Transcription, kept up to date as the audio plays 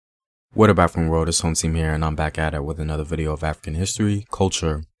What up, African world? It's Home Team here, and I'm back at it with another video of African history,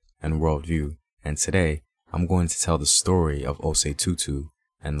 culture, and worldview. And today, I'm going to tell the story of Osei Tutu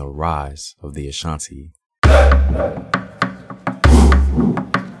and the rise of the Ashanti.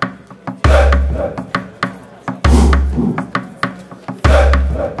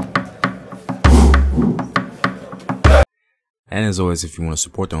 And as always, if you want to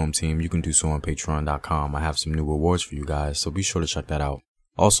support the Home Team, you can do so on patreon.com. I have some new rewards for you guys, so be sure to check that out.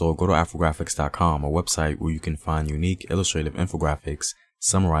 Also, go to Afrographics.com, a website where you can find unique illustrative infographics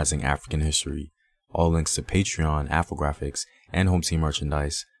summarizing African history. All links to Patreon, Afrographics, and Home Team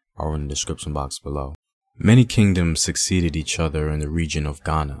merchandise are in the description box below. Many kingdoms succeeded each other in the region of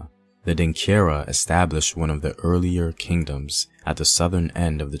Ghana. The Dinkyera established one of the earlier kingdoms at the southern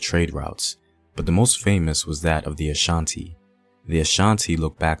end of the trade routes, but the most famous was that of the Ashanti. The Ashanti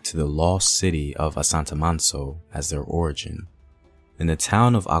look back to the lost city of Asante as their origin. In the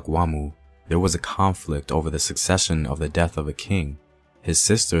town of Agwamu, there was a conflict over the succession of the death of a king. His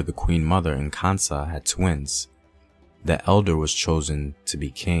sister, the queen mother Nkansa, had twins. The elder was chosen to be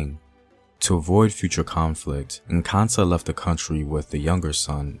king. To avoid future conflict, Nkansa left the country with the younger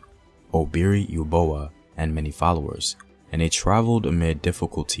son, Obiri Uboa, and many followers, and they traveled amid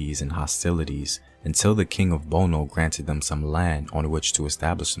difficulties and hostilities until the king of Bono granted them some land on which to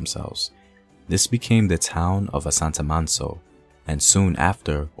establish themselves. This became the town of Asante, and soon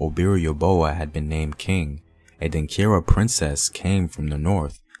after Obiri Uboa had been named king, a Dinkyera princess came from the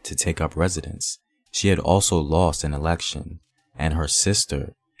north to take up residence. She had also lost an election, and her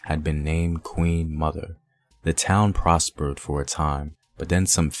sister had been named queen mother. The town prospered for a time, but then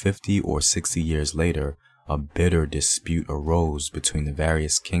some 50 or 60 years later, a bitter dispute arose between the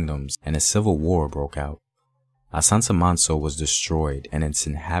various kingdoms and a civil war broke out. Asante was destroyed and its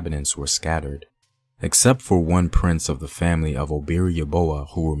inhabitants were scattered, except for one prince of the family of Obiri Uboa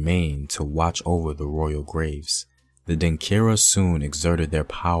who remained to watch over the royal graves. The Dinkyera soon exerted their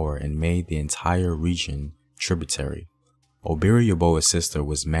power and made the entire region tributary. Obiri Uboa's sister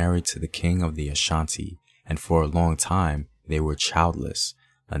was married to the king of the Ashanti, and for a long time they were childless,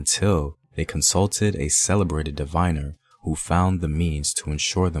 until they consulted a celebrated diviner who found the means to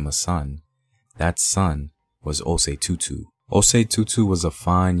ensure them a son. That son was Osei Tutu. Osei Tutu was a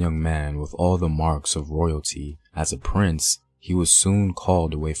fine young man with all the marks of royalty. As a prince, he was soon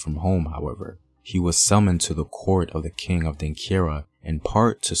called away from home, however. He was summoned to the court of the king of Dinkyera in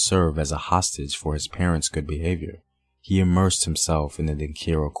part to serve as a hostage for his parents' good behavior. He immersed himself in the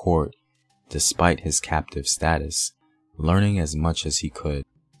Dinkyera court despite his captive status, learning as much as he could,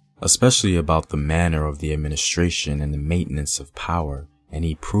 especially about the manner of the administration and the maintenance of power, and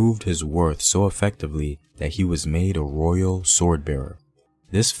he proved his worth so effectively that he was made a royal sword-bearer.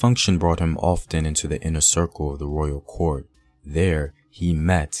 This function brought him often into the inner circle of the royal court. There, he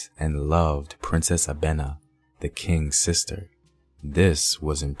met and loved Princess Abena, the king's sister. This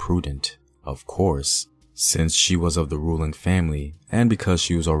was imprudent, of course, since she was of the ruling family and because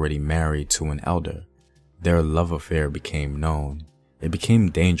she was already married to an elder. Their love affair became known. It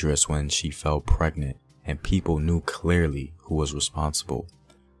became dangerous when she fell pregnant, and people knew clearly who was responsible.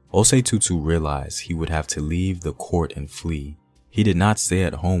 Osei Tutu realized he would have to leave the court and flee. He did not stay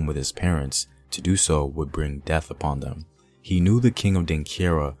at home with his parents. To do so would bring death upon them. He knew the king of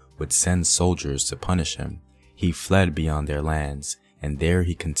Dinkyera would send soldiers to punish him. He fled beyond their lands, and there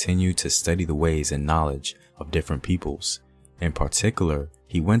he continued to study the ways and knowledge of different peoples. In particular,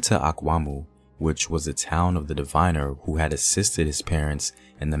 he went to Agwamu, which was the town of the diviner who had assisted his parents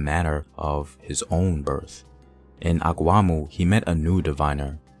in the matter of his own birth. In Agwamu, he met a new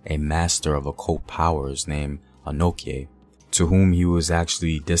diviner, a master of occult powers named Anoke, to whom he was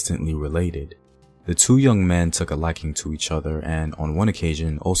actually distantly related. The two young men took a liking to each other, and on one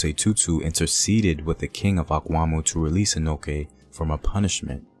occasion, Osei Tutu interceded with the king of Agwamu to release Anoke from a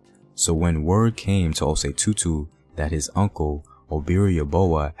punishment. So when word came to Osei Tutu that his uncle, Obiri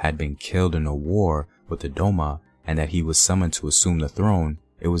Uboa, had been killed in a war with the Doma and that he was summoned to assume the throne,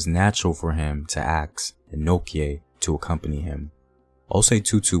 it was natural for him to ask Anoke to accompany him. Osei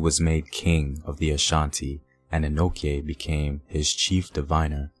Tutu was made king of the Ashanti, and Anoke became his chief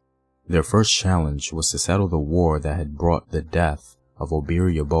diviner. Their first challenge was to settle the war that had brought the death of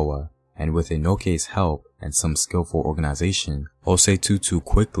Obiri Uboa, and with Anoke's help and some skillful organization, Osei Tutu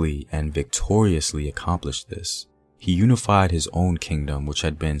quickly and victoriously accomplished this. He unified his own kingdom, which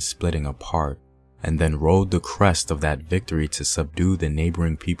had been splitting apart, and then rode the crest of that victory to subdue the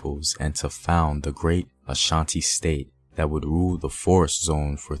neighboring peoples and to found the great Ashanti state that would rule the forest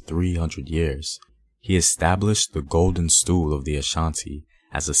zone for 300 years. He established the golden stool of the Ashanti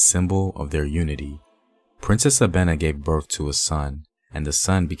as a symbol of their unity. Princess Abena gave birth to a son, and the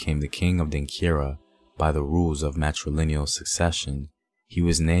son became the king of Denkira by the rules of matrilineal succession. He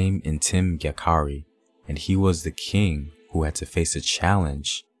was named Intim Gyakari, and he was the king who had to face a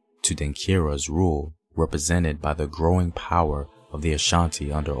challenge to Denkira's rule, represented by the growing power of the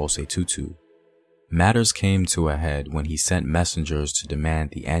Ashanti under Osei Tutu. Matters came to a head when he sent messengers to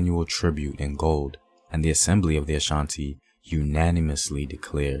demand the annual tribute in gold, and the assembly of the Ashanti unanimously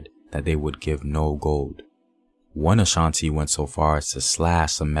declared that they would give no gold. One Ashanti went so far as to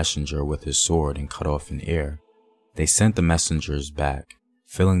slash a messenger with his sword and cut off an ear. They sent the messengers back,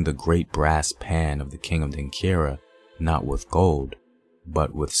 filling the great brass pan of the king of Denkira not with gold,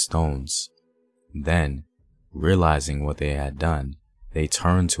 but with stones. Then, realizing what they had done, they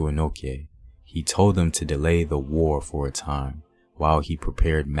turned to Enoke. He told them to delay the war for a time, while he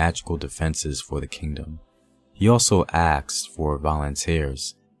prepared magical defenses for the kingdom. He also asked for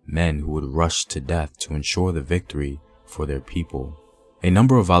volunteers, men who would rush to death to ensure the victory for their people. A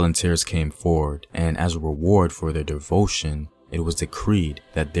number of volunteers came forward, and as a reward for their devotion, it was decreed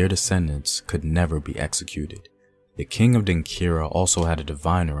that their descendants could never be executed. The king of Denkira also had a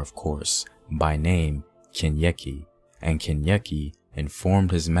diviner, of course, by name Kenyeki, and Kenyeki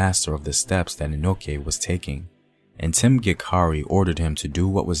informed his master of the steps that Enoke was taking. Intim Gyakari ordered him to do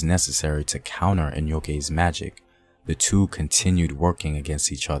what was necessary to counter Enoke's magic. The two continued working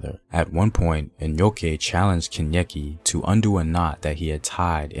against each other. At one point, Enoke challenged Kenyeki to undo a knot that he had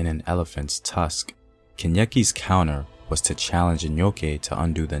tied in an elephant's tusk. Kenyeki's counter was to challenge Enoke to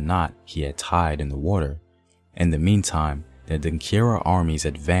undo the knot he had tied in the water. In the meantime, the Denkira armies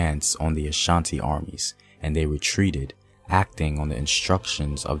advanced on the Ashanti armies, and they retreated, acting on the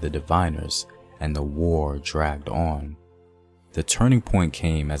instructions of the diviners, and the war dragged on. The turning point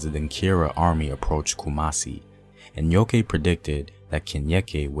came as the Denkira army approached Kumasi. Enoke predicted that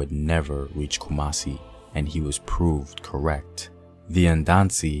Kenyeke would never reach Kumasi, and he was proved correct. The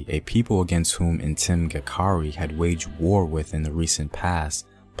Andansi, a people against whom Intim Gyakari had waged war with in the recent past,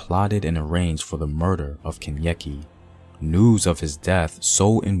 plotted and arranged for the murder of Kenyeki. News of his death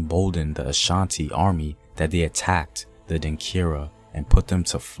so emboldened the Ashanti army that they attacked the Denkira and put them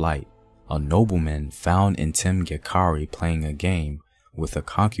to flight. A nobleman found Intim Gyakari playing a game with a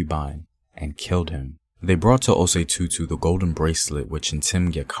concubine and killed him. They brought to Osei Tutu the golden bracelet which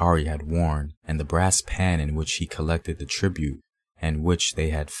Intim Gyakari had worn, and the brass pan in which he collected the tribute, and which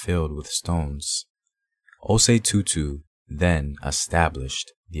they had filled with stones. Osei Tutu then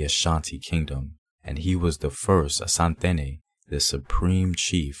established the Ashanti kingdom, and he was the first Asantene, the supreme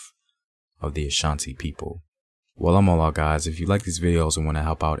chief of the Ashanti people. Well, I'm all out, guys. If you like these videos and want to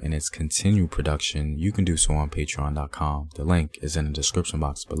help out in its continued production, you can do so on patreon.com. The link is in the description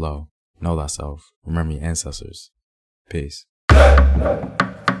box below. Know thyself. Remember your ancestors. Peace.